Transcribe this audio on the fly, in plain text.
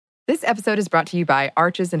This episode is brought to you by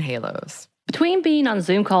Arches and Halos. Between being on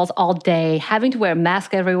Zoom calls all day, having to wear a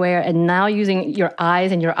mask everywhere, and now using your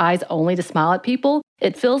eyes and your eyes only to smile at people,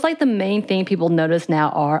 it feels like the main thing people notice now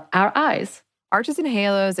are our eyes. Arches and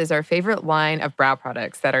Halos is our favorite line of brow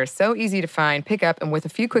products that are so easy to find, pick up, and with a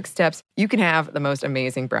few quick steps, you can have the most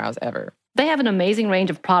amazing brows ever. They have an amazing range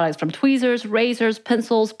of products from tweezers, razors,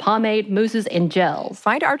 pencils, pomade, mousses, and gels.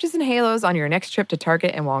 Find Arches and Halos on your next trip to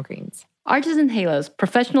Target and Walgreens. Arches and Halos,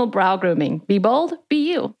 professional brow grooming. Be bold,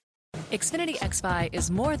 be you. SMNTY XFi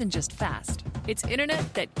is more than just fast. It's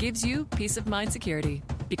internet that gives you peace of mind security.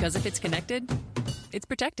 Because if it's connected, it's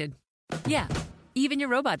protected. Yeah, even your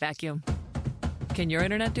robot vacuum. Can your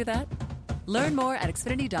internet do that? Learn more at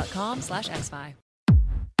xfinity.com/xfi.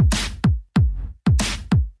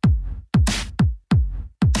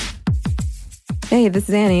 Hey, this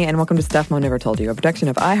is Annie, and welcome to Stuff Mom Never Told You, a production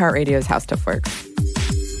of iHeartRadio's How Stuff Works.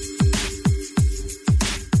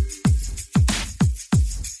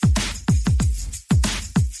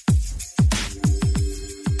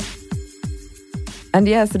 And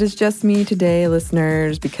yes, it is just me today,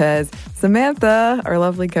 listeners, because Samantha, our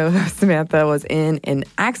lovely co-host Samantha, was in an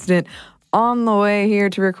accident on the way here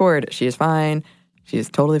to record. She is fine. She is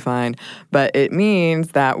totally fine. But it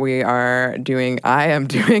means that I am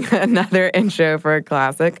doing another intro for a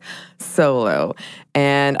classic solo.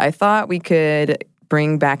 And I thought we could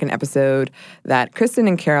bring back an episode that Kristen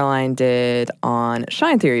and Caroline did on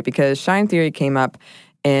Shine Theory, because Shine Theory came up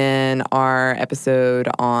in our episode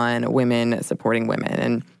on women supporting women.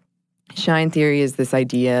 And Shine Theory is this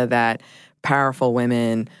idea that powerful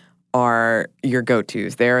women are your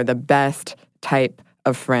go-tos. They're the best type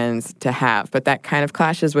of friends to have. But that kind of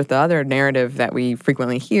clashes with the other narrative that we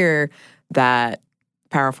frequently hear, that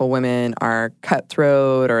powerful women are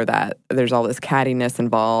cutthroat or that there's all this cattiness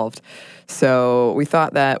involved. So we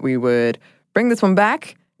thought that we would bring this one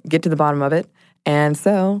back, get to the bottom of it. And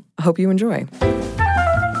so I hope you enjoy.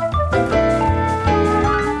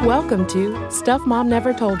 Welcome to Stuff Mom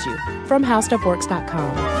Never Told You from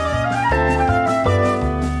HowStuffWorks.com.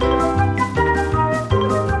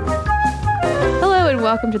 Hello and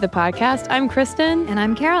welcome to the podcast. I'm Kristen. And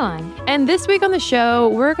I'm Caroline. And this week on the show,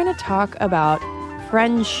 we're going to talk about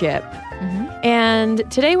friendship. Mm-hmm.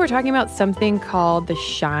 And today we're talking about something called the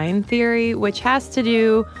Shine Theory, which has to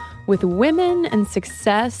do with women and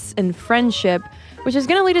success and friendship, which is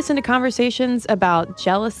going to lead us into conversations about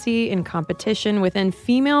jealousy and competition within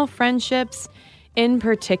female friendships in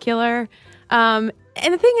particular. And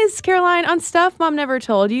the thing is, Caroline, on Stuff Mom Never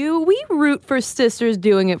Told You, we root for sisters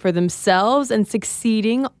doing it for themselves and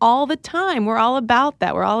succeeding all the time. We're all about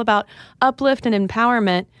that. We're all about uplift and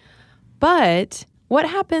empowerment. But what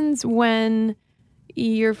happens when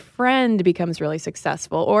your friend becomes really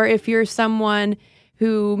successful? Or if you're someone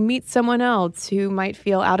who meets someone else who might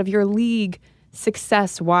feel out of your league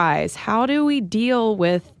success-wise? How do we deal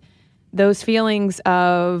with those feelings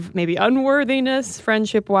of maybe unworthiness,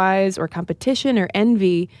 friendship-wise, or competition or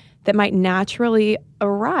envy that might naturally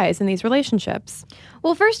arise in these relationships?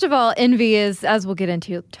 Well, first of all, envy is, as we'll get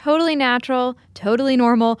into, totally natural, totally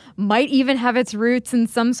normal, might even have its roots in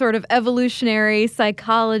some sort of evolutionary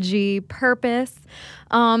psychology purpose.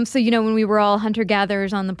 So, when we were all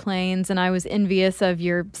hunter-gatherers on the plains and I was envious of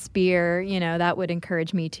your spear, that would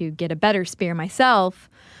encourage me to get a better spear myself.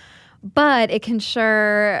 But it can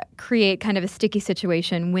sure create kind of a sticky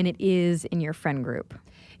situation when it is in your friend group.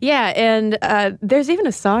 Yeah, and there's even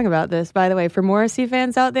a song about this, by the way, for Morrissey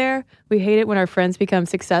fans out there. We hate it when our friends become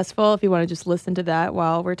successful. If you want to just listen to that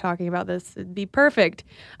while we're talking about this, it'd be perfect.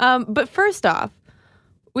 But first off,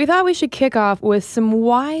 we thought we should kick off with some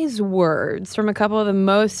wise words from a couple of the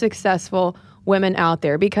most successful women out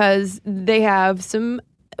there, because they have some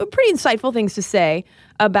pretty insightful things to say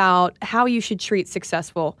about how you should treat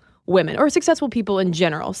successful women or successful people in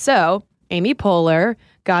general. So Amy Poehler,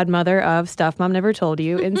 godmother of Stuff Mom Never Told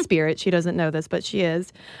You in spirit. She doesn't know this, but she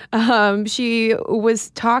is. She was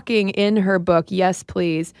talking in her book, Yes,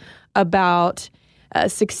 Please, about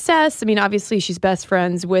success. I mean, obviously, she's best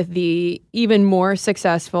friends with the even more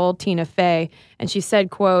successful Tina Fey. And she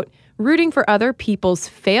said, quote, "Rooting for other people's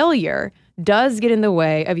failure does get in the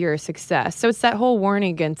way of your success." So it's that whole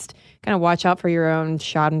warning against kind of watch out for your own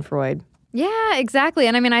schadenfreude. Yeah, exactly.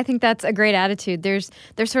 And I mean, I think that's a great attitude. There's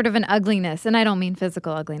sort of an ugliness, and I don't mean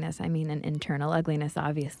physical ugliness. I mean an internal ugliness,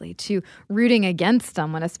 obviously, to rooting against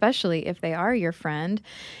someone, especially if they are your friend.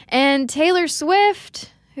 And Taylor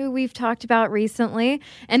Swift, who we've talked about recently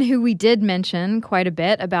and who we did mention quite a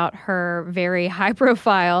bit about her very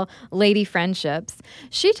high-profile lady friendships.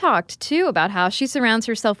 She talked, too, about how she surrounds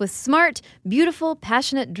herself with smart, beautiful,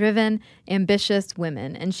 passionate, driven, ambitious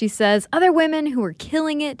women. And she says other women who are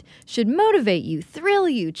killing it should motivate you, thrill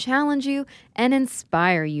you, challenge you, and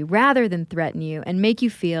inspire you rather than threaten you and make you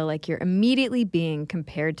feel like you're immediately being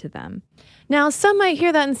compared to them. Now, some might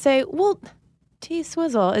hear that and say, well,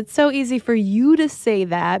 T-Swizzle, it's so easy for you to say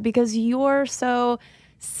that because you're so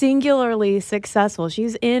singularly successful.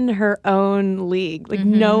 She's in her own league. Like,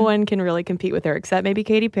 no one can really compete with her except maybe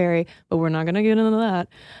Katy Perry, but we're not going to get into that.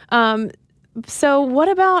 So what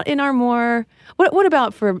about in our more, what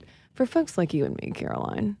about for folks like you and me,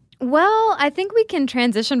 Caroline? Well, I think we can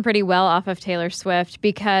transition pretty well off of Taylor Swift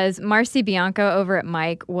because Marcy Bianco over at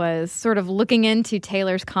Mike was sort of looking into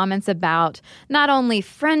Taylor's comments about not only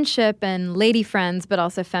friendship and lady friends, but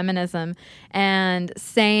also feminism, and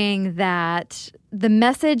saying that the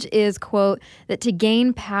message is, quote, that to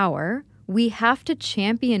gain power, we have to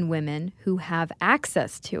champion women who have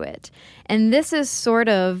access to it. And this is sort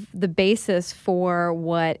of the basis for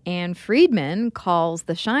what Anne Friedman calls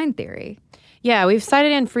the shine theory. Yeah, we've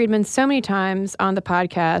cited Anne Friedman so many times on the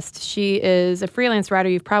podcast. She is a freelance writer.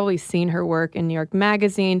 You've probably seen her work in New York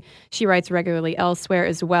Magazine. She writes regularly elsewhere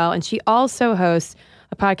as well. And she also hosts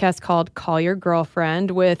a podcast called Call Your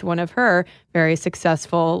Girlfriend with one of her very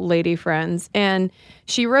successful lady friends. And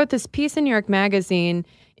she wrote this piece in New York Magazine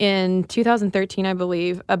in 2013, I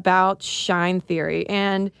believe, about shine theory.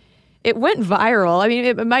 And it went viral. I mean,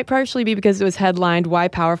 it might partially be because it was headlined, Why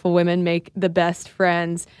Powerful Women Make the Best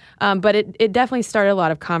Friends. But it definitely started a lot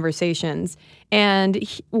of conversations. And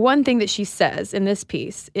one thing that she says in this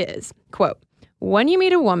piece is, quote, when you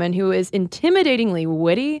meet a woman who is intimidatingly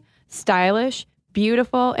witty, stylish,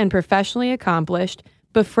 beautiful, and professionally accomplished,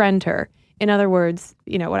 befriend her. In other words,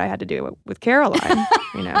 you know, what I had to do with Caroline,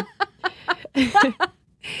 you know.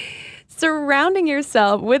 Surrounding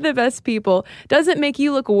yourself with the best people doesn't make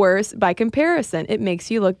you look worse by comparison. It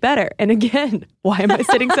makes you look better. And again, why am I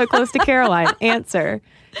sitting so close to Caroline? Answer.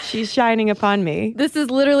 She's shining upon me. This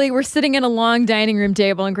is literally, we're sitting at a long dining room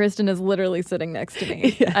table and Kristen is literally sitting next to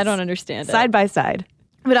me. Yes. I don't understand it. Side by side.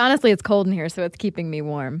 But honestly, it's cold in here, so it's keeping me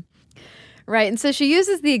warm. Right. And so she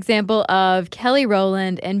uses the example of Kelly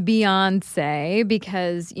Rowland and Beyonce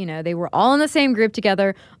because, you know, they were all in the same group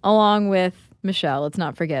together along with Michelle. Let's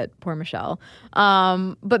not forget poor Michelle.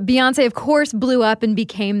 But Beyonce, of course, blew up and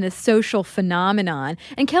became this social phenomenon.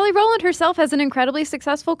 And Kelly Rowland herself has an incredibly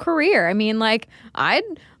successful career. I mean, like, I'd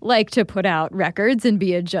like to put out records and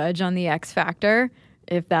be a judge on the X Factor,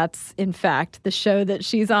 if that's, in fact, the show that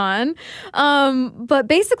she's on. But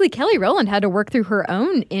basically, Kelly Rowland had to work through her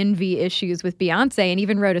own envy issues with Beyonce and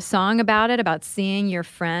even wrote a song about it, about seeing your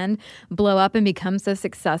friend blow up and become so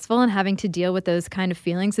successful and having to deal with those kind of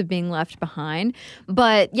feelings of being left behind.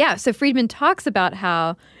 But yeah, so Friedman talks about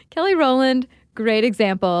how Kelly Rowland, great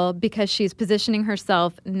example, because she's positioning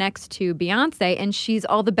herself next to Beyonce and she's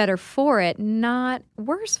all the better for it, not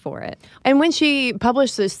worse for it. And when she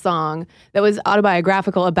published this song that was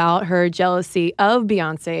autobiographical about her jealousy of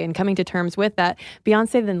Beyonce and coming to terms with that,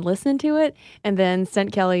 Beyonce then listened to it and then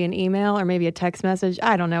sent Kelly an email or maybe a text message.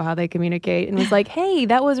 I don't know how they communicate, and was like, hey,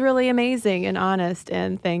 that was really amazing and honest,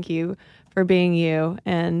 and thank you for being you.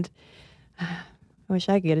 And I wish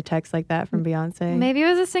I could get a text like that from Beyonce. Maybe it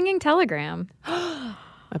was a singing telegram.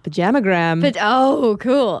 A pajamagram. But oh,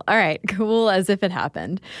 cool. All right. Cool as if it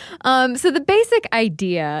happened. So the basic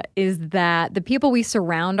idea is that the people we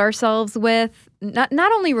surround ourselves with not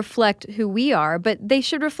only reflect who we are, but they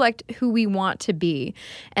should reflect who we want to be.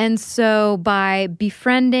 And so by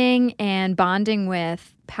befriending and bonding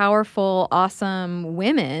with powerful, awesome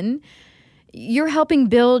women, you're helping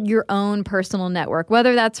build your own personal network,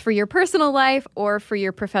 whether that's for your personal life or for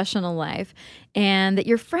your professional life, and that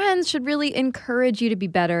your friends should really encourage you to be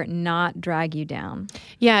better, not drag you down.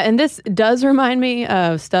 Yeah, and this does remind me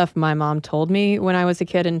of stuff my mom told me when I was a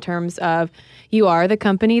kid in terms of you are the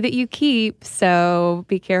company that you keep, so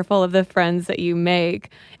be careful of the friends that you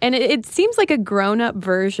make. And it seems like a grown-up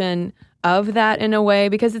version of that in a way,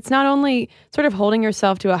 because it's not only sort of holding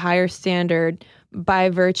yourself to a higher standard by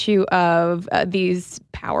virtue of these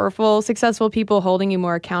powerful, successful people holding you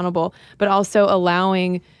more accountable, but also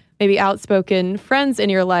allowing maybe outspoken friends in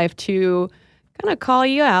your life to kind of call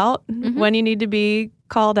you out when you need to be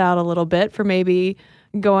called out a little bit for maybe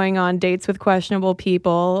going on dates with questionable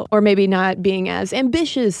people or maybe not being as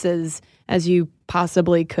ambitious as you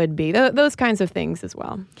possibly could be. Those kinds of things as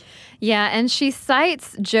well. Yeah, and she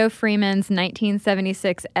cites Joe Freeman's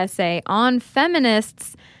 1976 essay on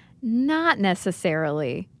feminists not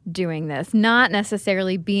necessarily doing this, not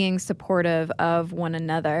necessarily being supportive of one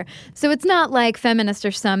another. So it's not like feminists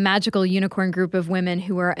are some magical unicorn group of women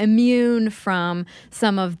who are immune from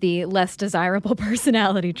some of the less desirable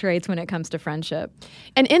personality traits when it comes to friendship.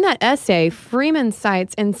 And in that essay, Freeman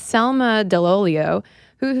cites Anselma Dell'Olio,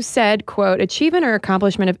 who said, quote, "Achievement or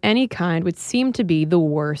accomplishment of any kind would seem to be the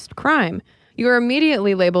worst crime. You are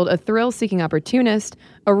immediately labeled a thrill-seeking opportunist,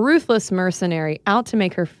 a ruthless mercenary out to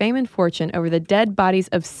make her fame and fortune over the dead bodies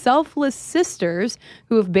of selfless sisters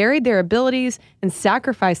who have buried their abilities and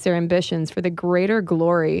sacrificed their ambitions for the greater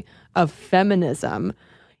glory of feminism."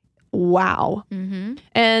 Wow. Mm-hmm.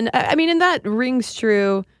 And I mean, and that rings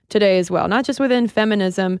true today as well, not just within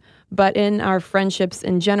feminism, but in our friendships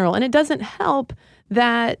in general. And it doesn't help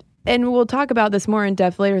that, and we'll talk about this more in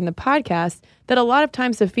depth later in the podcast, that a lot of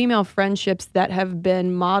times the female friendships that have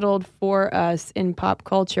been modeled for us in pop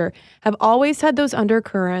culture have always had those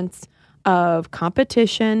undercurrents of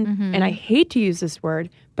competition, and I hate to use this word,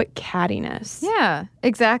 but cattiness. Yeah,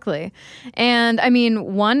 exactly. And I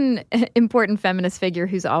mean, one important feminist figure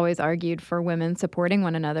who's always argued for women supporting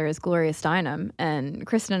one another is Gloria Steinem. And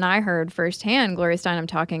Kristen and I heard firsthand Gloria Steinem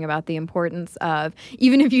talking about the importance of,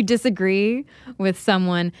 even if you disagree with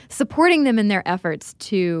someone, supporting them in their efforts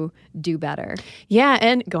to do better. Yeah,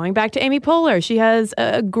 and going back to Amy Poehler, she has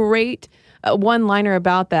a great one-liner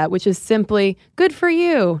about that, which is simply, "Good for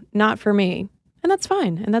you, not for me." And that's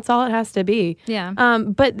fine. And that's all it has to be. Yeah.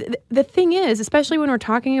 But the thing is, especially when we're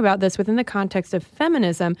talking about this within the context of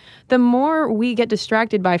feminism, the more we get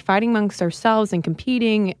distracted by fighting amongst ourselves and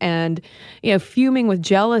competing and, fuming with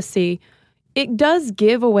jealousy, it does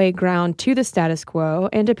give away ground to the status quo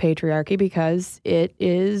and to patriarchy because it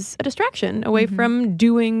is a distraction away from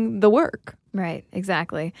doing the work. Right,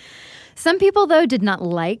 exactly. Some people, though, did not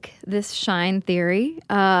like this shine theory.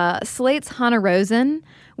 Slate's Hannah Rosen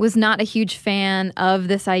was not a huge fan of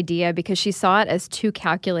this idea because she saw it as too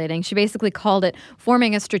calculating. She basically called it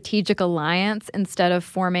forming a strategic alliance instead of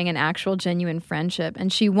forming an actual genuine friendship.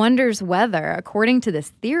 And she wonders whether, according to this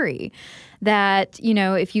theory, that,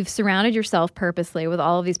 if you've surrounded yourself purposely with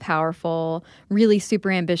all of these powerful, really super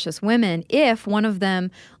ambitious women, if one of them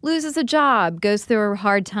loses a job, goes through a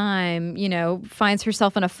hard time, finds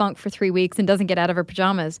herself in a funk for 3 weeks and doesn't get out of her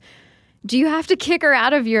pajamas, do you have to kick her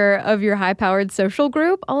out of your high-powered social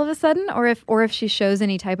group all of a sudden, or if she shows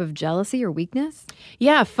any type of jealousy or weakness?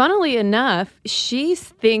 Yeah, funnily enough, she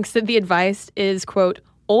thinks that the advice is, quote,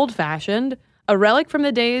 old-fashioned, a relic from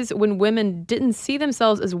the days when women didn't see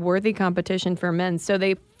themselves as worthy competition for men, so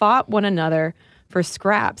they fought one another for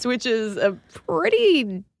scraps, which is a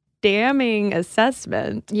pretty damning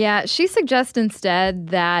assessment. Yeah, she suggests instead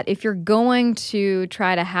that if you're going to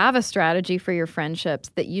try to have a strategy for your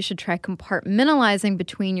friendships, that you should try compartmentalizing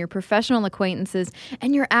between your professional acquaintances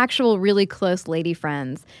and your actual really close lady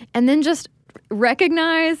friends, and then just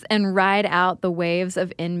recognize and ride out the waves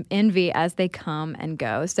of envy as they come and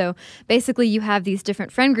go. So basically you have these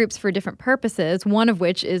different friend groups for different purposes, one of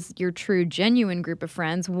which is your true, genuine group of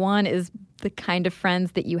friends. One is the kind of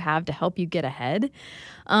friends that you have to help you get ahead,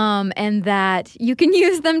 and that you can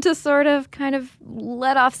use them to sort of kind of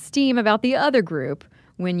let off steam about the other group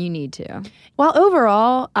when you need to. Well,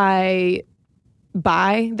 overall, I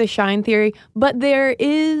buy the shine theory, but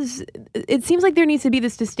it seems like there needs to be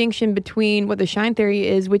this distinction between what the shine theory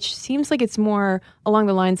is, which seems like it's more along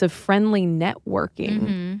the lines of friendly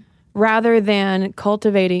networking rather than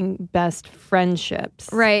cultivating best friendships.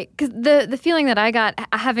 Right, because the feeling that I got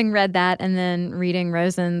having read that and then reading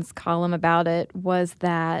Rosen's column about it was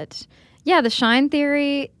that, yeah, the shine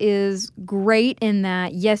theory is great in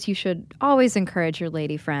that, yes, you should always encourage your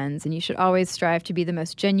lady friends and you should always strive to be the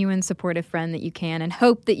most genuine, supportive friend that you can and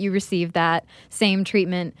hope that you receive that same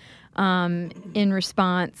treatment in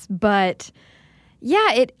response. But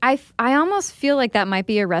yeah, I almost feel like that might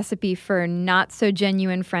be a recipe for not so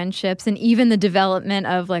genuine friendships and even the development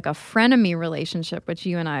of like a frenemy relationship, which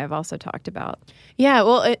you and I have also talked about. Yeah,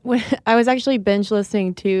 well, I was actually binge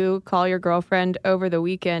listening to Call Your Girlfriend over the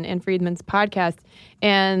weekend in Friedman's podcast,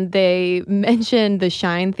 and they mentioned the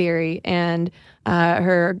shine theory, and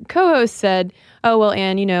her co-host said, "Oh, well,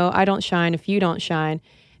 Anne, I don't shine if you don't shine."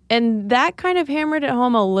 And that kind of hammered it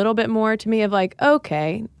home a little bit more to me of like,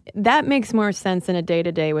 okay, that makes more sense in a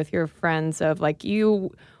day-to-day with your friends of like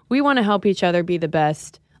we want to help each other be the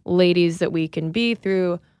best ladies that we can be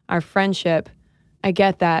through our friendship. I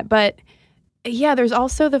get that. But yeah, there's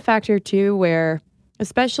also the factor too where,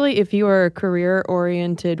 especially if you are a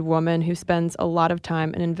career-oriented woman who spends a lot of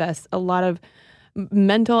time and invests a lot of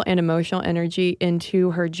mental and emotional energy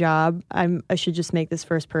into her job. I should just make this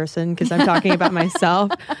first person because I'm talking about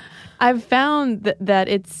myself. I've found that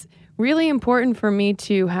it's really important for me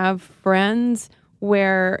to have friends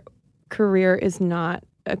where career is not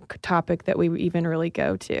a topic that we even really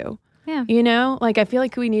go to. Yeah. You know, like I feel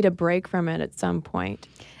like we need a break from it at some point.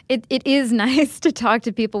 It is nice to talk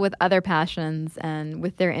to people with other passions and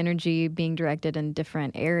with their energy being directed in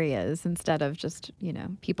different areas instead of just,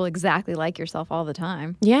 people exactly like yourself all the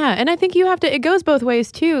time. Yeah. And I think you have to, it goes both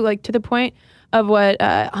ways too, like to the point of what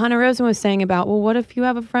Hannah Rosen was saying about, well, what if you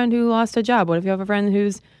have a friend who lost a job? What if you have a friend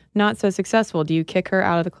who's not so successful? Do you kick her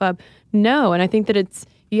out of the club? No. And I think that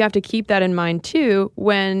you have to keep that in mind too,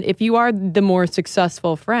 if you are the more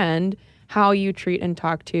successful friend, how you treat and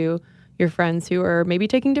talk to your friends who are maybe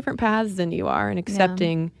taking different paths than you are and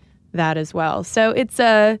accepting that as well. So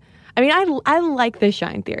I like the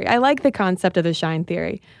shine theory. I like the concept of the shine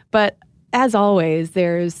theory. But as always,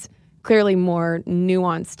 there's clearly more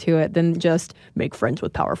nuance to it than just make friends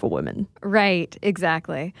with powerful women. Right,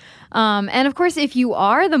 exactly. And of course, if you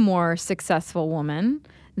are the more successful woman,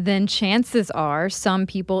 then chances are some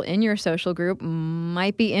people in your social group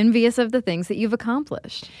might be envious of the things that you've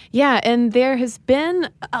accomplished. Yeah, and there has been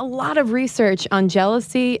a lot of research on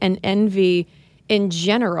jealousy and envy in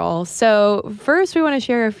general. So first, we want to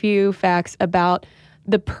share a few facts about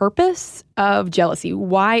the purpose of jealousy,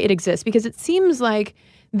 why it exists, because it seems like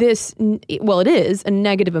it is a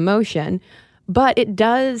negative emotion, but it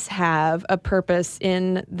does have a purpose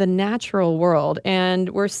in the natural world. And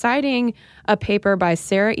we're citing a paper by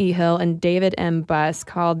Sarah E. Hill and David M. Buss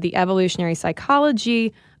called The Evolutionary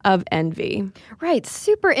Psychology of Envy. Right.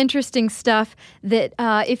 Super interesting stuff that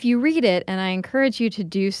if you read it, and I encourage you to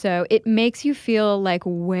do so, it makes you feel like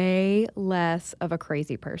way less of a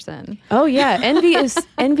crazy person. Oh, yeah. Envy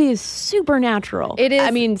is supernatural. It is.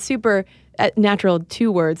 I mean, super natural, 2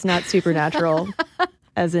 words, not supernatural.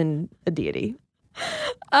 As in a deity.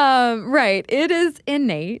 Right. It is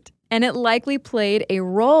innate, and it likely played a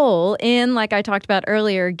role in, like I talked about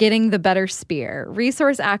earlier, getting the better spear,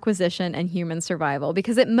 resource acquisition, and human survival,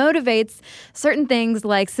 because it motivates certain things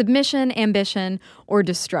like submission, ambition, or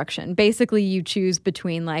destruction. Basically, you choose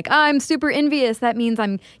between I'm super envious. That means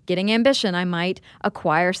I'm getting ambition. I might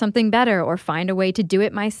acquire something better or find a way to do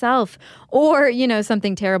it myself. Or,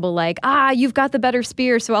 something terrible like, you've got the better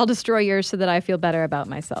spear, so I'll destroy yours so that I feel better about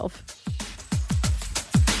myself.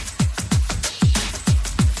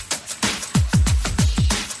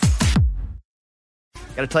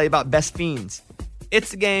 Got to tell you about Best Fiends.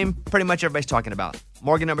 It's the game pretty much everybody's talking about.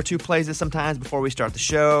 Morgan number 2 plays this sometimes before we start the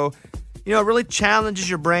show. It really challenges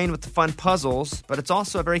your brain with the fun puzzles, but it's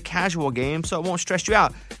also a very casual game, so it won't stress you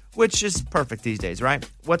out, which is perfect these days, right?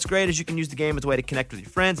 What's great is you can use the game as a way to connect with your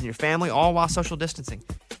friends and your family, all while social distancing.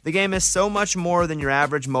 The game is so much more than your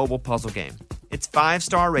average mobile puzzle game. It's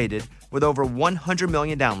 5-star rated with over 100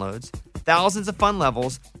 million downloads, thousands of fun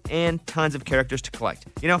levels, and tons of characters to collect.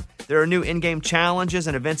 There are new in-game challenges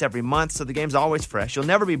and events every month, so the game's always fresh. You'll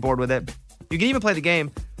never be bored with it. You can even play the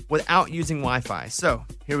game without using Wi-Fi. So,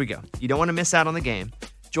 here we go. You don't want to miss out on the game.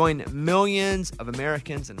 Join millions of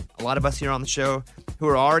Americans and a lot of us here on the show who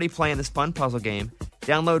are already playing this fun puzzle game.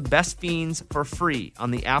 Download Best Fiends for free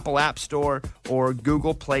on the Apple App Store or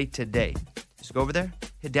Google Play today. Just go over there,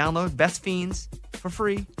 hit download Best Fiends for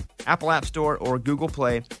free, Apple App Store or Google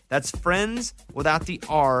Play. That's Friends without the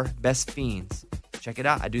R, Best Fiends. Check it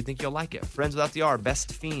out. I do think you'll like it. Friends without the R,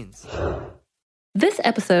 Best Fiends. This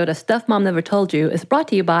episode of Stuff Mom Never Told You is brought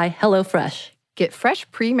to you by HelloFresh. Get fresh,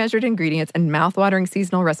 pre-measured ingredients and mouth-watering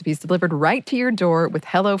seasonal recipes delivered right to your door with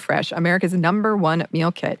HelloFresh, America's #1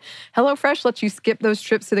 meal kit. HelloFresh lets you skip those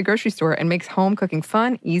trips to the grocery store and makes home cooking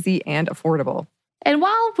fun, easy, and affordable. And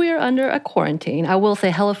while we're under a quarantine, I will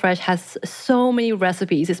say HelloFresh has so many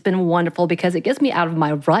recipes. It's been wonderful because it gets me out of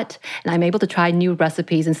my rut, and I'm able to try new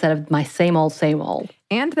recipes instead of my same old, same old.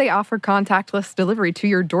 And they offer contactless delivery to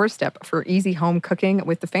your doorstep for easy home cooking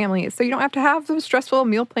with the family, so you don't have to have those stressful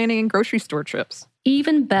meal planning and grocery store trips.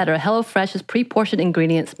 Even better, HelloFresh's pre-portioned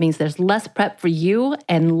ingredients means there's less prep for you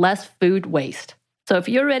and less food waste. So if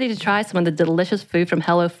you're ready to try some of the delicious food from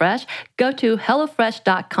HelloFresh, go to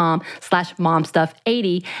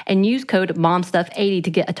HelloFresh.com/MomStuff80 and use code MomStuff80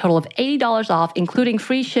 to get a total of $80 off, including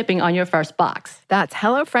free shipping on your first box. That's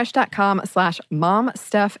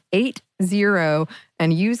HelloFresh.com/MomStuff80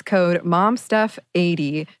 and use code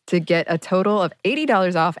MomStuff80 to get a total of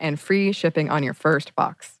 $80 off and free shipping on your first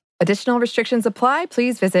box. Additional restrictions apply.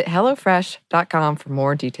 Please visit HelloFresh.com for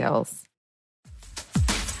more details.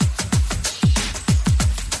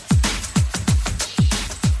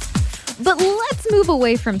 But let's move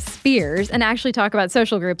away from spears and actually talk about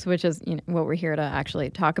social groups, which is what we're here to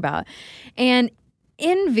actually talk about. And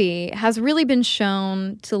envy has really been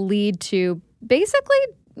shown to lead to basically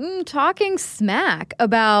talking smack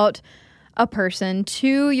about a person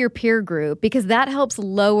to your peer group, because that helps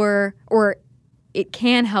lower, or it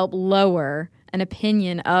can help lower, an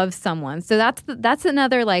opinion of someone. So that's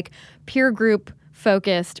another like peer group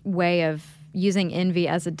focused way of using envy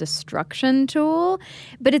as a destruction tool.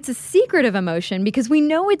 But it's a secretive emotion because we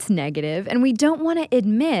know it's negative and we don't want to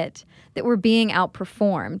admit that we're being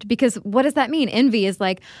outperformed. Because what does that mean? Envy is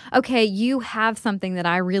like, okay, you have something that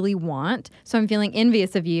I really want, so I'm feeling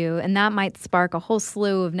envious of you. And that might spark a whole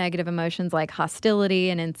slew of negative emotions like hostility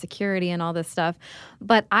and insecurity and all this stuff.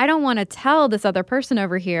 But I don't want to tell this other person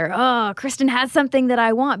over here, oh, Kristen has something that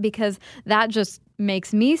I want, because that just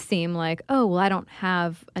makes me seem like, oh, well, I don't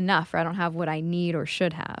have enough, or I don't have what I need or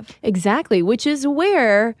should have. Exactly, which is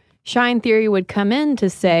where shine theory would come in to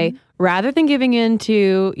say, rather than giving in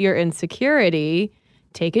to your insecurity,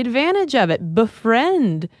 take advantage of it,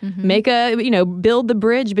 befriend, make build the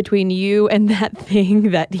bridge between you and that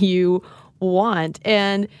thing that you want.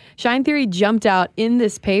 And shine theory jumped out in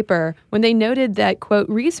this paper when they noted that, quote,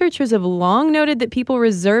 researchers have long noted that people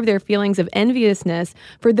reserve their feelings of enviousness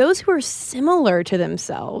for those who are similar to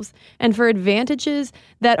themselves and for advantages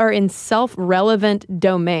that are in self-relevant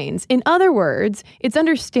domains. In other words, it's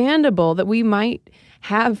understandable that we might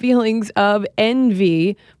have feelings of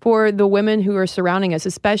envy for the women who are surrounding us,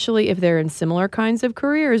 especially if they're in similar kinds of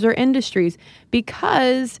careers or industries,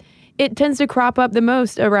 because it tends to crop up the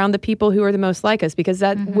most around the people who are the most like us, because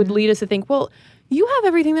that would lead us to think, well, you have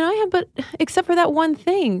everything that I have, but except for that one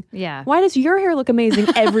thing. Yeah. Why does your hair look amazing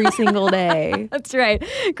every single day? That's right.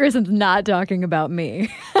 Kristen's not talking about me.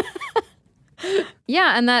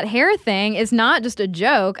 Yeah, and that hair thing is not just a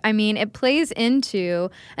joke. I mean, it plays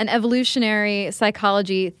into an evolutionary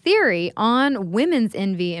psychology theory on women's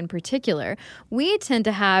envy in particular. We tend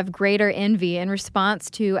to have greater envy in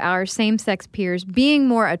response to our same-sex peers being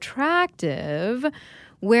more attractive,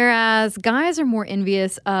 whereas guys are more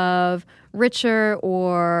envious of richer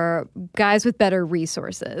or guys with better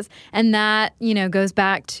resources. And that, goes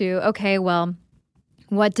back to, okay, well,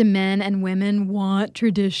 what do men and women want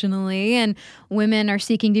traditionally? And women are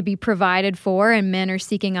seeking to be provided for, and men are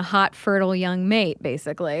seeking a hot, fertile young mate,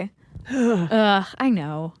 basically. I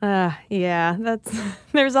know. Yeah,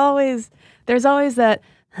 there's always that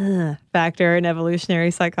factor in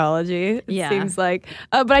evolutionary psychology. It seems like.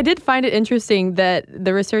 But I did find it interesting that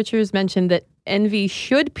the researchers mentioned that envy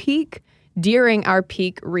should peak during our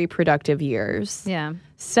peak reproductive years. Yeah.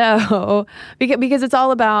 So, because it's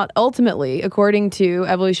all about, ultimately, according to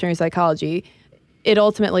evolutionary psychology, it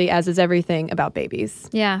ultimately, as is everything, about babies.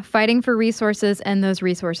 Yeah, fighting for resources, and those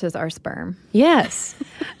resources are sperm. Yes.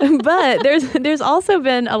 But there's also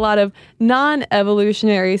been a lot of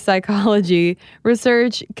non-evolutionary psychology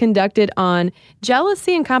research conducted on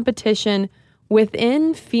jealousy and competition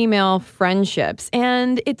within female friendships.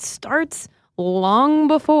 And it starts long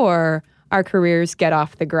before our careers get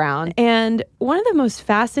off the ground. And one of the most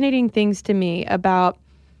fascinating things to me about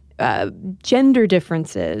gender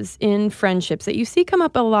differences in friendships that you see come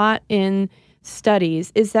up a lot in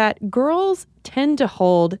studies is that girls tend to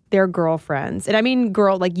hold their girlfriends, and I mean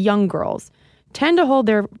young girls, tend to hold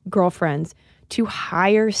their girlfriends to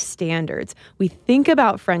higher standards. We think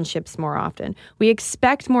about friendships more often. We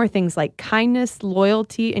expect more things like kindness,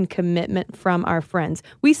 loyalty, and commitment from our friends.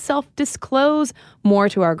 We self-disclose more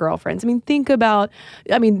to our girlfriends. Think about,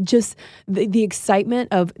 just the excitement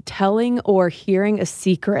of telling or hearing a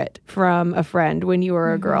secret from a friend when you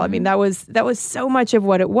were a girl. That was so much of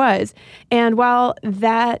what it was. And while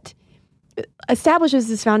that establishes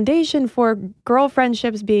this foundation for girl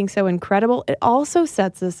friendships being so incredible, it also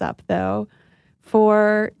sets us up, though,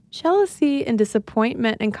 for jealousy and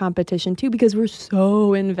disappointment and competition too, because we're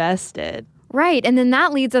so invested. Right. And then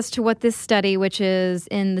that leads us to what this study, which is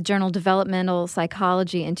in the journal Developmental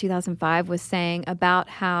Psychology in 2005, was saying about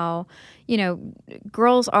how,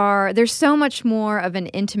 there's so much more of an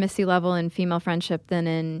intimacy level in female friendship than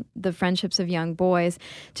in the friendships of young boys,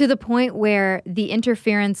 to the point where the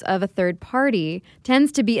interference of a third party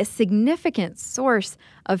tends to be a significant source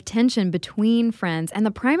of tension between friends and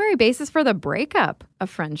the primary basis for the breakup of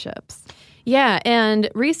friendships. Yeah, and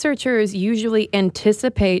researchers usually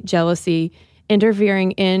anticipate jealousy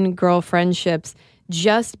interfering in girl friendships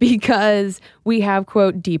just because we have,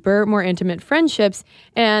 quote, deeper, more intimate friendships.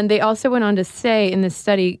 And they also went on to say in this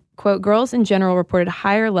study, quote, girls in general reported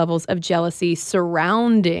higher levels of jealousy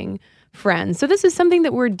surrounding friends. So this is something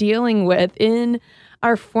that we're dealing with in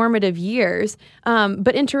our formative years.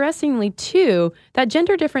 But interestingly, too, that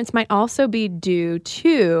gender difference might also be due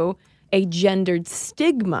to a gendered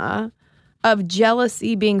stigma of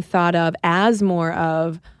jealousy being thought of as more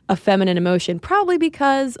of a feminine emotion, probably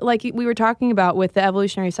because, like we were talking about with the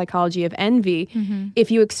evolutionary psychology of envy,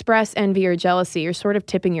 if you express envy or jealousy, you're sort of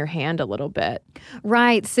tipping your hand a little bit.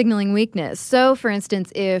 Right, signaling weakness. So, for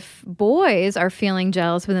instance, if boys are feeling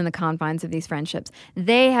jealous within the confines of these friendships,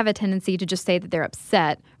 they have a tendency to just say that they're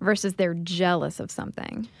upset versus they're jealous of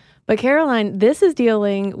something. But Caroline, this is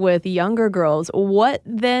dealing with younger girls. What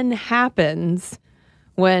then happens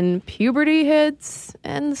when puberty hits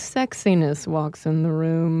and sexiness walks in the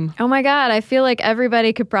room? Oh my God, I feel like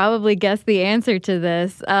everybody could probably guess the answer to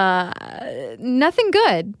this. Nothing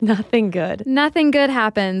good. Nothing good. Nothing good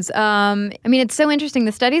happens. I mean, it's so interesting.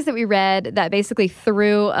 The studies that we read that basically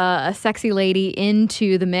threw a sexy lady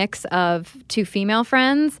into the mix of two female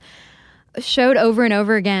friends showed over and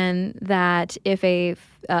over again that if a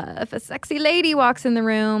sexy lady walks in the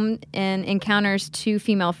room and encounters two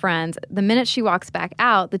female friends, the minute she walks back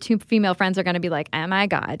out, the two female friends are going to be like, oh my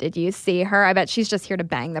God, did you see her? I bet she's just here to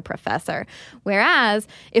bang the professor. Whereas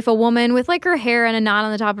if a woman with like her hair and a knot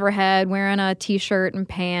on the top of her head, wearing a t-shirt and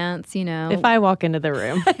pants, you know. If I walk into the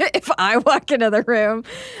room. If I walk into the room,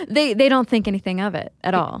 they don't think anything of it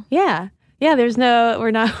at all. Yeah. Yeah,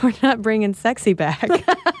 we're not bringing sexy back.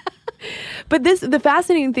 But the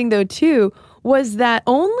fascinating thing, though, too, was that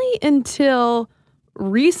only until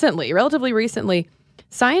recently, relatively recently,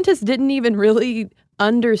 scientists didn't even really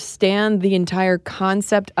understand the entire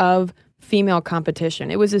concept of female competition.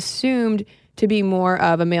 It was assumed to be more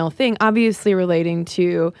of a male thing, obviously relating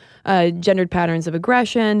to gendered patterns of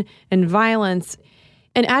aggression and violence.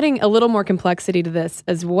 And adding a little more complexity to this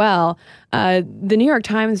as well, the New York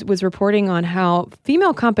Times was reporting on how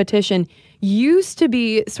female competition used to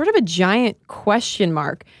be sort of a giant question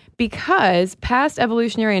mark because past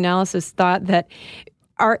evolutionary analysis thought that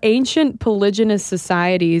our ancient polygynous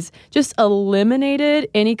societies just eliminated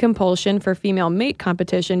any compulsion for female mate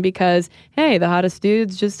competition because, hey, the hottest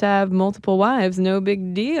dudes just have multiple wives, no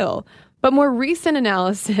big deal. But more recent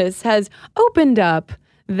analysis has opened up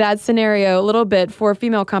that scenario a little bit for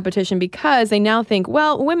female competition because they now think,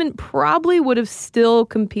 well, women probably would have still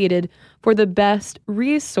competed for the best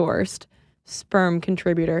resourced sperm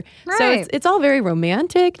contributor. Right. So it's all very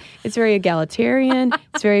romantic. It's very egalitarian.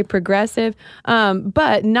 It's very progressive.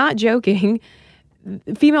 But not joking,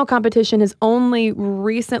 female competition has only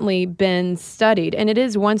recently been studied. And it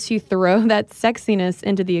is once you throw that sexiness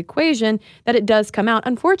into the equation that it does come out,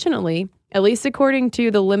 unfortunately, at least according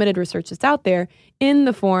to the limited research that's out there, in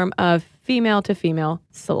the form of female-to-female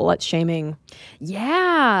slut shaming.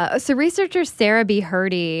 Yeah. So researcher Sarah B.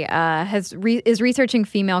 Hurdy is researching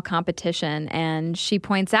female competition, and she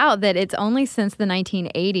points out that it's only since the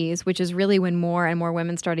 1980s, which is really when more and more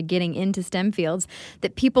women started getting into STEM fields,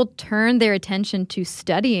 that people turned their attention to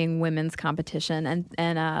studying women's competition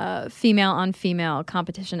and female-on-female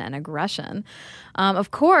competition and aggression.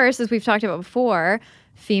 Of course, as we've talked about before,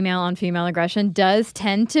 female-on-female aggression does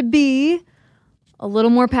tend to be a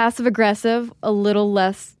little more passive-aggressive, a little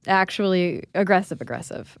less actually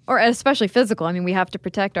aggressive, or especially physical. I mean, we have to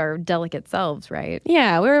protect our delicate selves, right?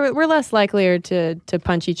 Yeah, we're less likely to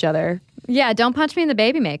punch each other. Yeah, don't punch me in the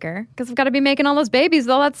baby maker, because I've got to be making all those babies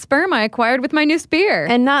with all that sperm I acquired with my new spear.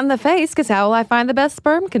 And not in the face, because how will I find the best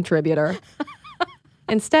sperm contributor?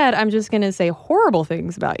 Instead, I'm just going to say horrible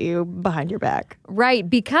things about you behind your back. Right,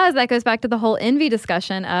 because that goes back to the whole envy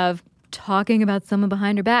discussion of talking about someone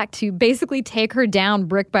behind her back to basically take her down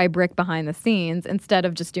brick by brick behind the scenes instead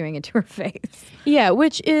of just doing it to her face. Yeah,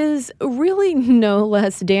 which is really no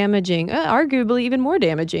less damaging, arguably even more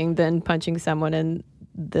damaging than punching someone in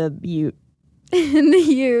the ute. In the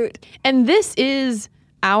ute. And this is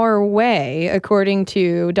our way, according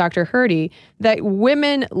to Dr. Hurdy, that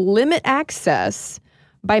women limit access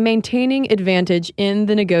by maintaining advantage in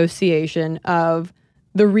the negotiation of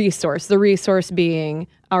the resource being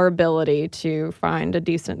our ability to find a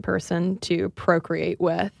decent person to procreate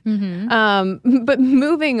with. Mm-hmm. But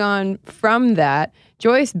moving on from that,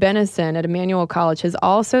 Joyce Bennison at Emmanuel College has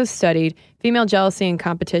also studied female jealousy and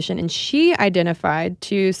competition, and she identified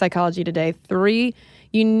to Psychology Today 3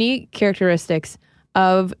 unique characteristics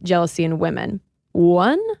of jealousy in women.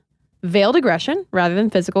 1, veiled aggression rather than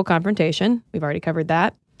physical confrontation. We've already covered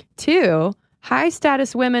that. 2,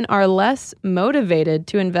 high-status women are less motivated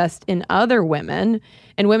to invest in other women,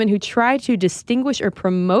 and women who try to distinguish or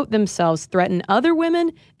promote themselves threaten other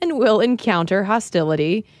women and will encounter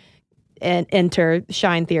hostility and enter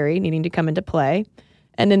shine theory needing to come into play.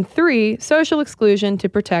 And then 3, social exclusion to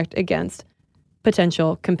protect against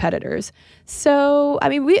potential competitors. So, I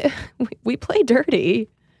mean, we play dirty.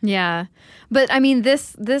 Yeah. But I mean,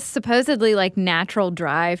 this supposedly like natural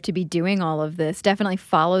drive to be doing all of this definitely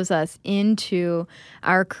follows us into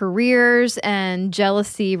our careers, and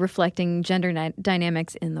jealousy reflecting gender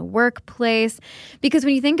dynamics in the workplace. Because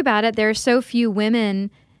when you think about it, there are so few women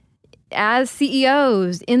as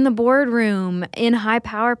CEOs in the boardroom in high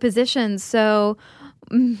power positions. So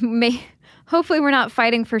hopefully we're not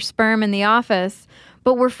fighting for sperm in the office,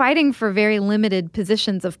 but we're fighting for very limited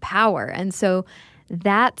positions of power. And so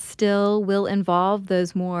that still will involve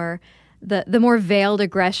those more the more veiled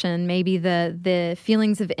aggression, maybe the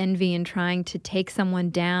feelings of envy and trying to take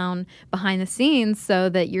someone down behind the scenes so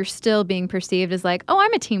that you're still being perceived as like, oh,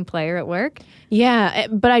 I'm a team player at work. Yeah,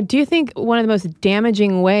 but I do think one of the most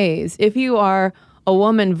damaging ways, if you are a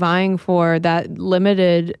woman vying for that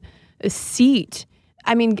limited seat,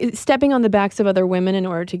 I mean, stepping on the backs of other women in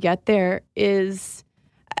order to get there is,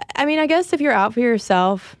 I mean, I guess if you're out for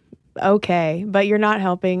yourself, okay, but you're not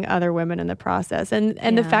helping other women in the process. And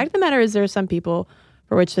the fact of the matter is there are some people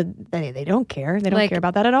for which they don't care. They don't care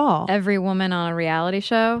about that at all. Every woman on a reality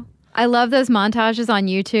show. I love those montages on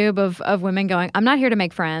YouTube of women going, I'm not here to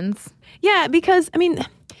make friends. Yeah, because, I mean,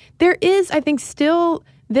 there is, I think, still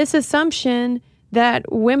this assumption that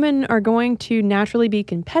women are going to naturally be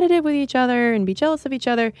competitive with each other and be jealous of each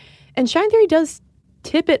other. And Shine Theory does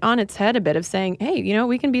tip it on its head a bit of saying, hey, you know,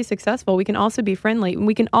 we can be successful. We can also be friendly. And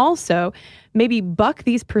we can also maybe buck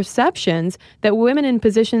these perceptions that women in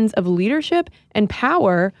positions of leadership and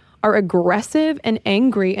power are aggressive and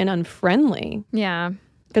angry and unfriendly. Yeah.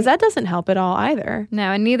 Because that doesn't help at all either.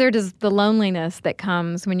 No, and neither does the loneliness that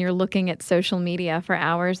comes when you're looking at social media for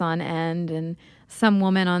hours on end, and some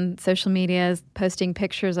woman on social media is posting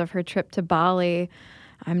pictures of her trip to Bali.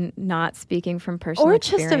 I'm not speaking from personal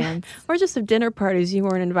experience. Or just of dinner parties you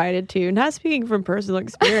weren't invited to. Not speaking from personal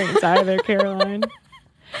experience either, Caroline.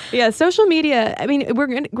 Yeah, social media. I mean, we're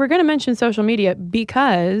going to mention social media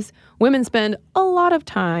because women spend a lot of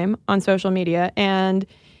time on social media. And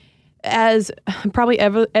as probably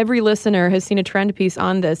every listener has seen a trend piece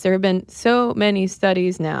on this, there have been so many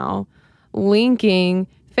studies now linking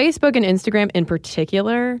Facebook and Instagram in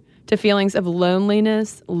particular to feelings of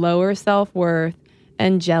loneliness, lower self-worth,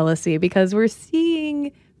 and jealousy, because we're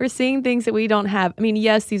seeing things that we don't have. I mean,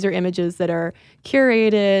 yes, these are images that are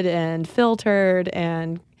curated and filtered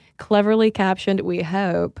and cleverly captioned, we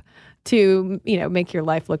hope, to, you know, make your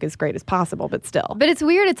life look as great as possible, but still. But it's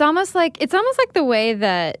weird. It's almost like the way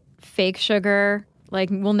that fake sugar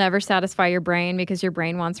will never satisfy your brain because your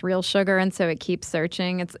brain wants real sugar, and so it keeps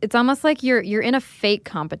searching. It's almost like you're in a fake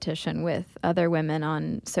competition with other women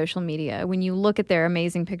on social media when you look at their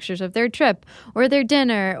amazing pictures of their trip or their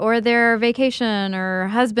dinner or their vacation or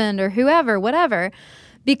husband or whoever, whatever.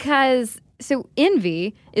 Because so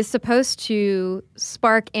envy is supposed to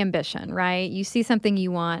spark ambition, right? You see something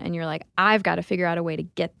you want and you're like, I've got to figure out a way to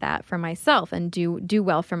get that for myself and do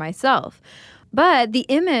well for myself. But the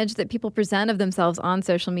image that people present of themselves on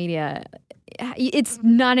social media, it's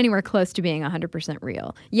not anywhere close to being 100%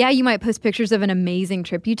 real. Yeah, you might post pictures of an amazing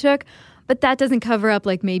trip you took, but that doesn't cover up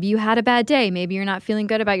maybe you had a bad day. Maybe you're not feeling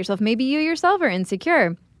good about yourself. Maybe you yourself are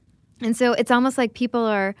insecure. And so it's almost like people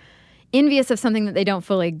are envious of something that they don't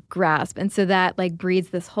fully grasp. And so that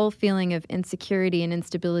breeds this whole feeling of insecurity and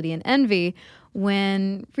instability and envy,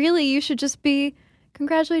 when really you should just be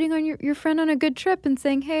congratulating on your friend on a good trip and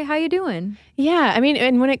saying, hey, how you doing? Yeah, I mean,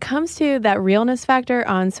 and when it comes to that realness factor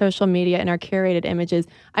on social media and our curated images,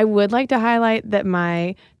 I would like to highlight that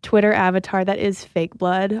my Twitter avatar, that is fake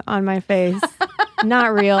blood on my face.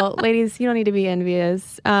 Not real. Ladies, you don't need to be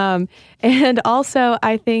envious. And also,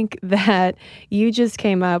 I think that you just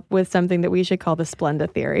came up with something that we should call the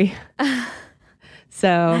SMNTY theory. So,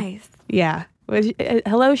 nice. Yeah.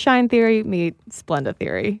 Hello, Shine Theory, meet SMNTY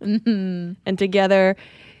theory. Mm-hmm. And together,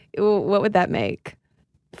 what would that make?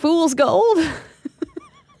 Fool's gold?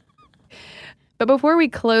 But before we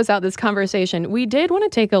close out this conversation, we did want to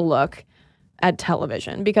take a look at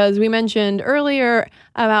television, because we mentioned earlier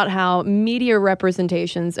about how media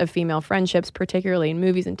representations of female friendships, particularly in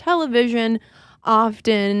movies and television,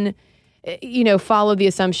 often, follow the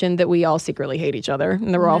assumption that we all secretly hate each other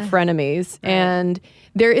and that we're all frenemies. Right. And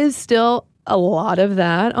there is still a lot of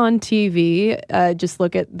that on TV. Just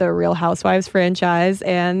look at the Real Housewives franchise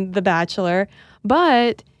and The Bachelor.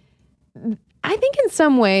 But I think in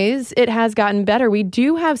some ways it has gotten better. We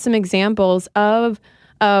do have some examples of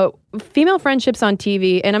female friendships on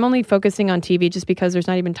TV, and I'm only focusing on TV just because there's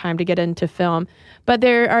not even time to get into film. But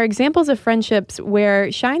there are examples of friendships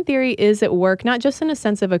where Shine Theory is at work, not just in a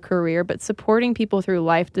sense of a career, but supporting people through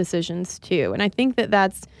life decisions too. And I think that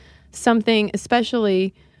that's something,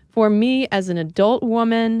 especially for me as an adult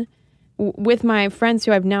woman with my friends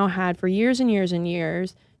who I've now had for years and years and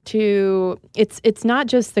years, it's not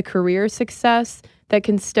just the career success that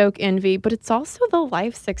can stoke envy, but it's also the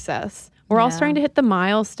life success. We're all starting to hit the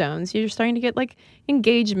milestones. You're starting to get like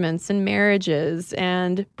engagements and marriages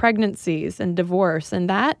and pregnancies and divorce, and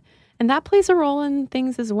that plays a role in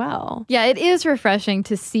things as well. Yeah, it is refreshing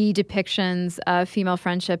to see depictions of female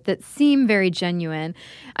friendship that seem very genuine.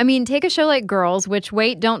 I mean, take a show like Girls, which,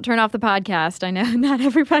 wait, don't turn off the podcast. I know not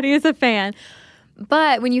everybody is a fan.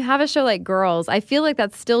 But when you have a show like Girls, I feel like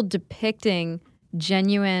that's still depicting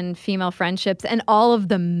genuine female friendships and all of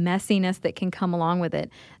the messiness that can come along with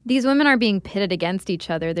it. These women are being pitted against each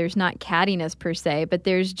other. There's not cattiness per se, but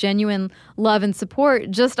there's genuine love and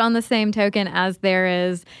support just on the same token as there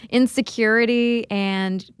is insecurity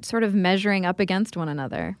and sort of measuring up against one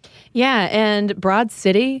another. Yeah, and Broad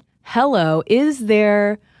City, hello, is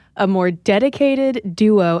there a more dedicated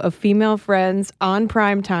duo of female friends on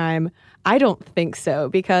prime time? I don't think so,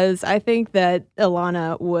 because I think that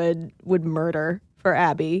Ilana would murder for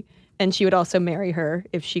Abby, and she would also marry her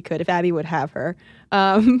if she could, if Abby would have her.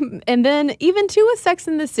 And then even too with Sex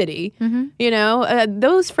and the City,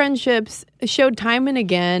 those friendships showed time and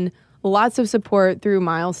again lots of support through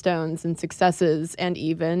milestones and successes, and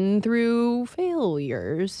even through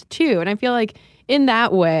failures too. And I feel like in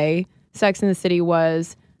that way, Sex and the City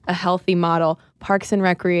was a healthy model. Parks and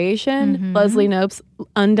Recreation, Leslie Knope's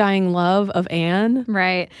undying love of Anne.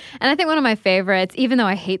 Right. And I think one of my favorites, even though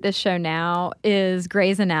I hate this show now, is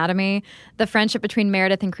Grey's Anatomy, the friendship between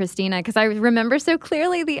Meredith and Christina. Because I remember so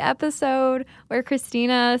clearly the episode where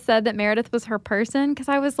Christina said that Meredith was her person, because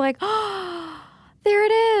I was like, oh, there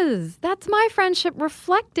it is. That's my friendship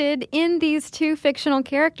reflected in these two fictional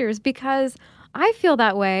characters, because I feel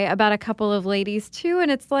that way about a couple of ladies too. And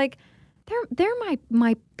it's like, they're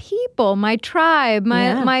my people, my tribe,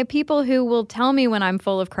 my people who will tell me when I'm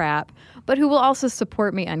full of crap, but who will also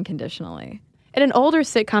support me unconditionally. And an older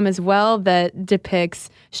sitcom as well that depicts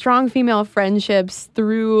strong female friendships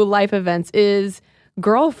through life events is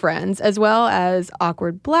Girlfriends, as well as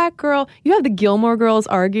Awkward Black Girl. You have the Gilmore Girls,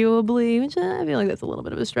 arguably, which I feel like that's a little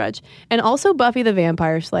bit of a stretch. And also Buffy the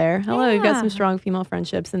Vampire Slayer. Hello, you've got some strong female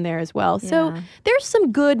friendships in there as well. So there's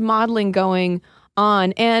some good modeling going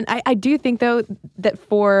on. And I do think, though, that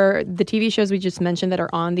for the TV shows we just mentioned that are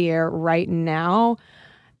on the air right now,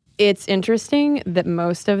 it's interesting that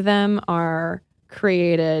most of them are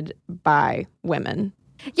created by women.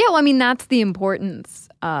 Yeah, well, I mean, that's the importance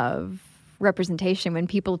of representation when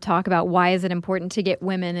people talk about why is it important to get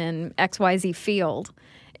women in XYZ field.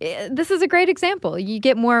 This is a great example. You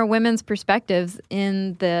get more women's perspectives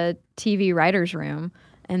in the TV writer's room,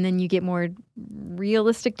 and then you get more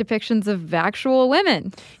realistic depictions of actual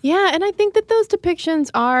women. Yeah, and I think that those depictions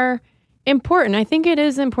are important. I think it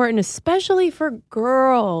is important, especially for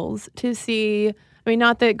girls, to see. I mean,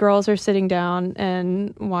 not that girls are sitting down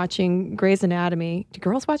and watching Grey's Anatomy. Do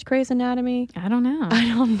girls watch Grey's Anatomy? I don't know. I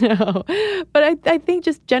don't know. But I think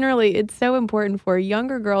just generally it's so important for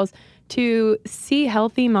younger girls to see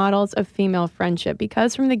healthy models of female friendship,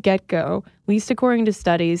 because from the get-go, at least according to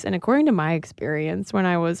studies and according to my experience when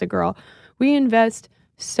I was a girl, we invest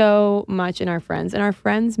so much in our friends, and our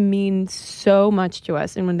friends mean so much to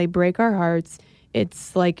us. And when they break our hearts,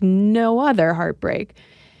 it's like no other heartbreak.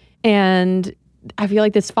 And I feel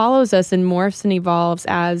like this follows us and morphs and evolves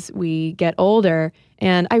as we get older.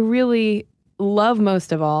 And I really love,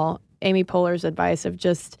 most of all, Amy Poehler's advice of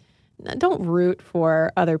just don't root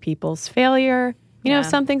for other people's failure. You know, if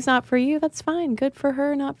something's not for you, that's fine. Good for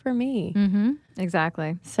her, not for me. Mm-hmm.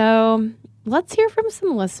 Exactly. So let's hear from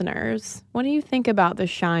some listeners. What do you think about the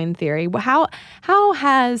shine theory? How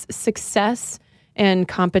has success and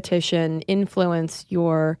competition influenced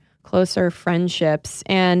your closer friendships?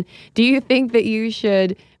 And do you think that you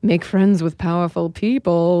should make friends with powerful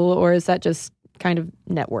people, or is that just kind of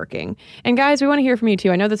networking? And guys, we want to hear from you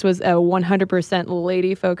too. I know this was a 100%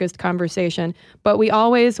 lady-focused conversation, but we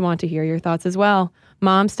always want to hear your thoughts as well.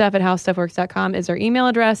 momstuff@howstuffworks.com is our email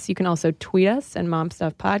address. You can also tweet us and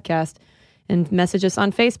momstuffpodcast and message us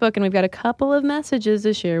on Facebook. And we've got a couple of messages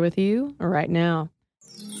to share with you right now.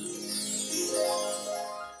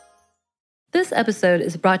 This episode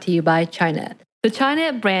is brought to you by Chinet. The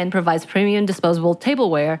Chinet brand provides premium disposable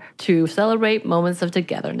tableware to celebrate moments of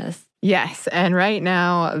togetherness. Yes, and right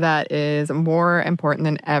now that is more important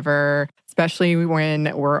than ever. especially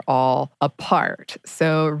when we're all apart.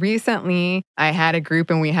 So recently, I had a group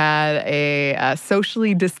and we had a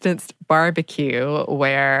socially distanced barbecue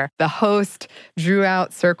where the host drew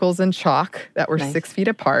out circles and chalk that were 6 feet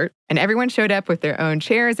apart. And everyone showed up with their own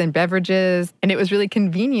chairs and beverages. And it was really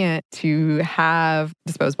convenient to have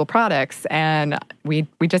disposable products. And we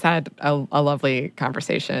just had a lovely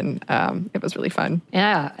conversation. It was really fun.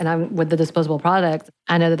 Yeah, and with the disposable products,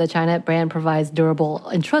 I know that the Chinette brand provides durable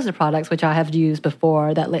and trusted products, which I have used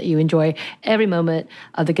before, that let you enjoy every moment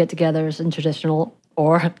of the get-togethers and traditional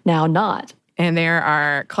or now not. And there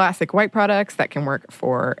are classic white products that can work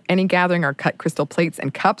for any gathering, or cut crystal plates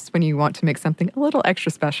and cups when you want to make something a little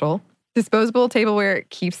extra special. Disposable tableware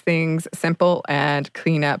keeps things simple and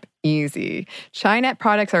cleanup easy. Chinette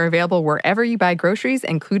products are available wherever you buy groceries,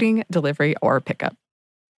 including delivery or pickup.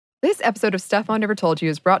 This episode of Stuff Mom Never Told You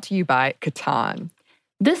is brought to you by Catan.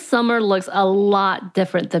 This summer looks a lot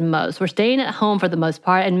different than most. We're staying at home for the most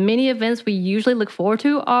part, and many events we usually look forward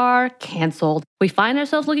to are canceled. We find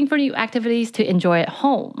ourselves looking for new activities to enjoy at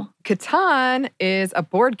home. Catan is a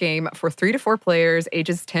board game for 3 to 4 players,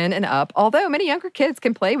 ages 10 and up. Although many younger kids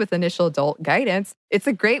can play with initial adult guidance, it's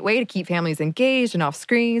a great way to keep families engaged and off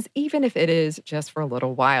screens, even if it is just for a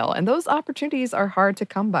little while. And those opportunities are hard to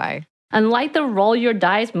come by. Unlike the roll your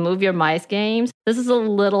dice, move your mice games, this is a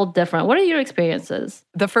little different. What are your experiences?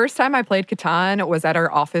 The first time I played Catan was at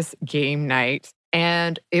our office game night.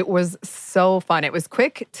 And it was so fun. It was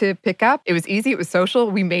quick to pick up. It was easy. It was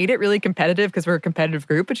social. We made it really competitive because we're a competitive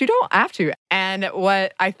group, but you don't have to. And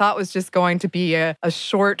what I thought was just going to be a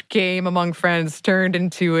short game among friends turned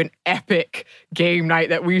into an epic game night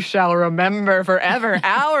that we shall remember forever.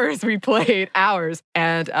 Hours we played, hours.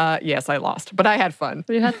 And yes, I lost, but I had fun.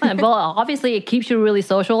 You had fun. Well, obviously it keeps you really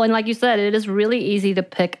social. And like you said, it is really easy to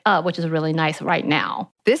pick up, which is really nice right now.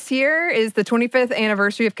 This year is the 25th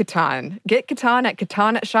anniversary of Catan. Get Catan at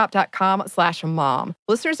catanshop.com/mom.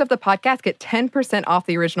 Listeners of the podcast get 10% off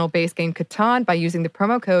the original base game Catan by using the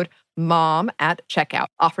promo code MOM at checkout.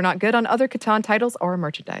 Offer not good on other Catan titles or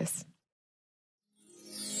merchandise.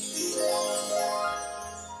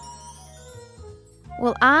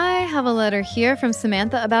 Well, I have a letter here from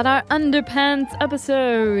Samantha about our underpants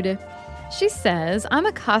episode. She says, I'm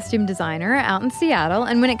a costume designer out in Seattle,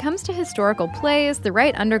 and when it comes to historical plays, the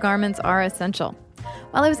right undergarments are essential.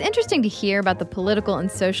 While it was interesting to hear about the political and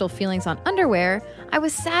social feelings on underwear, I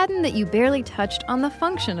was saddened that you barely touched on the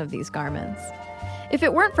function of these garments. If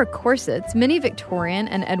it weren't for corsets, many Victorian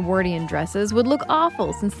and Edwardian dresses would look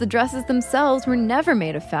awful, since the dresses themselves were never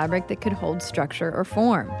made of fabric that could hold structure or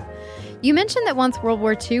form. You mentioned that once World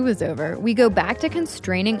War II was over, we go back to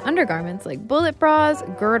constraining undergarments like bullet bras,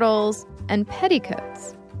 girdles, and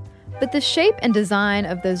petticoats. But the shape and design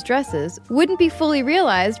of those dresses wouldn't be fully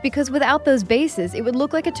realized because without those bases, it would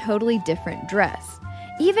look like a totally different dress.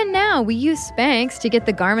 Even now, we use Spanx to get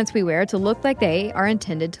the garments we wear to look like they are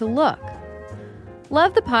intended to look.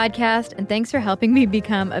 Love the podcast, and thanks for helping me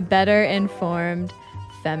become a better informed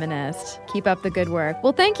feminist. Keep up the good work.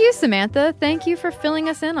 Well, thank you, Samantha. Thank you for filling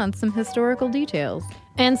us in on some historical details.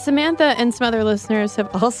 And Samantha and some other listeners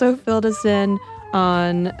have also filled us in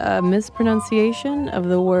on a mispronunciation of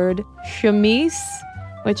the word chemise,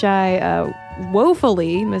 which I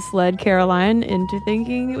woefully misled Caroline into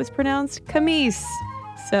thinking it was pronounced camise.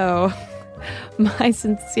 So, my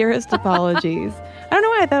sincerest apologies. I don't know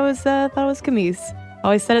why I thought it was camise.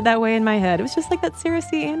 Always said it that way in my head. It was just like that Sarah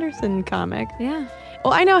C. Anderson comic. Yeah.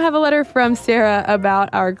 Well, I now have a letter from Sarah about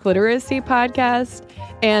our Cliteracy podcast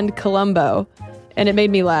and Columbo, and it made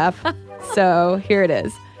me laugh. So here it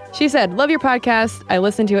is. She said, love your podcast. I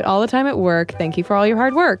listen to it all the time at work. Thank you for all your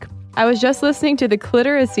hard work. I was just listening to the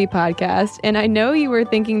Cliteracy podcast, and I know you were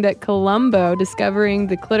thinking that Columbo discovering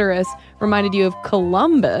the clitoris reminded you of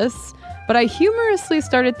Columbus, but I humorously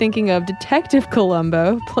started thinking of Detective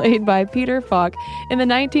Columbo, played by Peter Falk, in the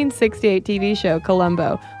 1968 TV show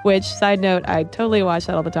Columbo, which, side note, I totally watched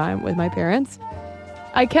that all the time with my parents.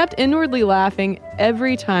 I kept inwardly laughing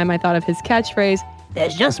every time I thought of his catchphrase,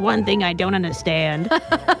 "There's just one thing I don't understand,"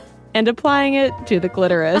 and applying it to the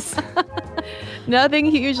clitoris. Nothing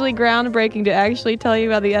hugely groundbreaking to actually tell you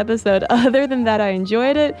about the episode other than that I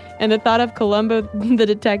enjoyed it, and the thought of Columbo the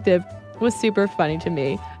detective was super funny to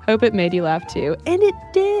me. Hope it made you laugh too. And it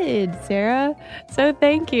did, Sarah. So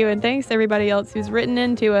thank you, and thanks to everybody else who's written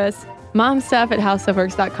into us.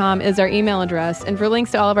 momstuff@howstuffworks.com is our email address, and for links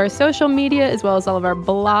to all of our social media, as well as all of our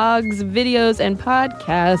blogs, videos, and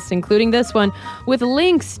podcasts, including this one, with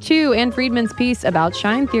links to Anne Friedman's piece about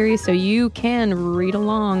shine theory so you can read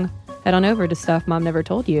along, head on over to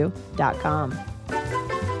stuffmomnevertoldyou.com.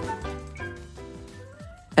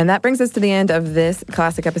 And that brings us to the end of this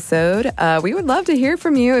classic episode. We would love to hear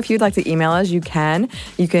from you. If you'd like to email us, you can.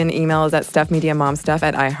 You can email us at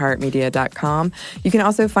stuffmediamomstuff@iheartmedia.com. You can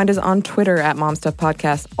also find us on Twitter at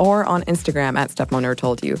momstuffpodcast or on Instagram at Stuff Mom Never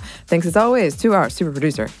Told You. Thanks as always to our super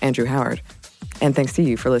producer, Andrew Howard. And thanks to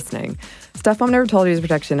you for listening. Stuff Mom Never Told You is a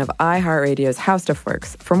production of iHeartRadio's How Stuff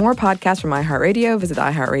Works. For more podcasts from iHeartRadio, visit the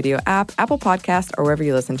iHeartRadio app, Apple Podcasts, or wherever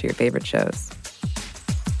you listen to your favorite shows.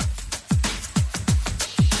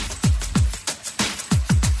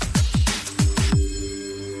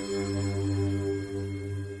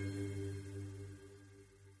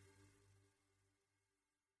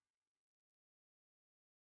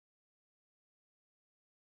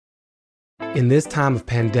 In this time of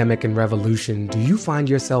pandemic and revolution, do you find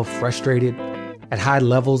yourself frustrated at high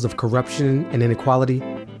levels of corruption and inequality,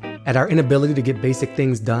 at our inability to get basic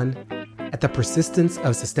things done, at the persistence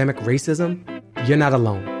of systemic racism? You're not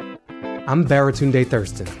alone. I'm Baratunde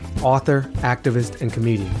Thurston, author, activist, and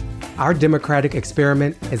comedian. Our democratic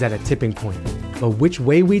experiment is at a tipping point, but which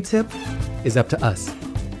way we tip is up to us.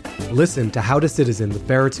 Listen to How to Citizen with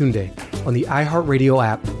Baratunde on the iHeartRadio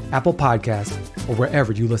app, Apple Podcasts, or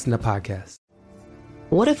wherever you listen to podcasts.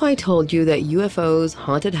 What if I told you that UFOs,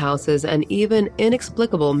 haunted houses, and even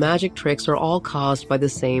inexplicable magic tricks are all caused by the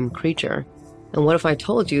same creature? And what if I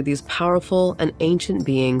told you these powerful and ancient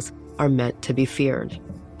beings are meant to be feared?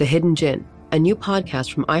 The Hidden Djinn, a new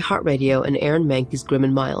podcast from iHeartRadio and Aaron Mahnke's Grim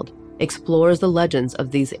and Mild, explores the legends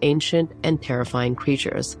of these ancient and terrifying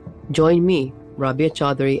creatures. Join me, Rabia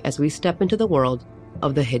Chaudhry, as we step into the world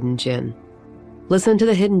of the Hidden Djinn. Listen to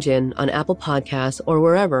The Hidden Djinn on Apple Podcasts or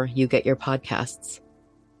wherever you get your podcasts.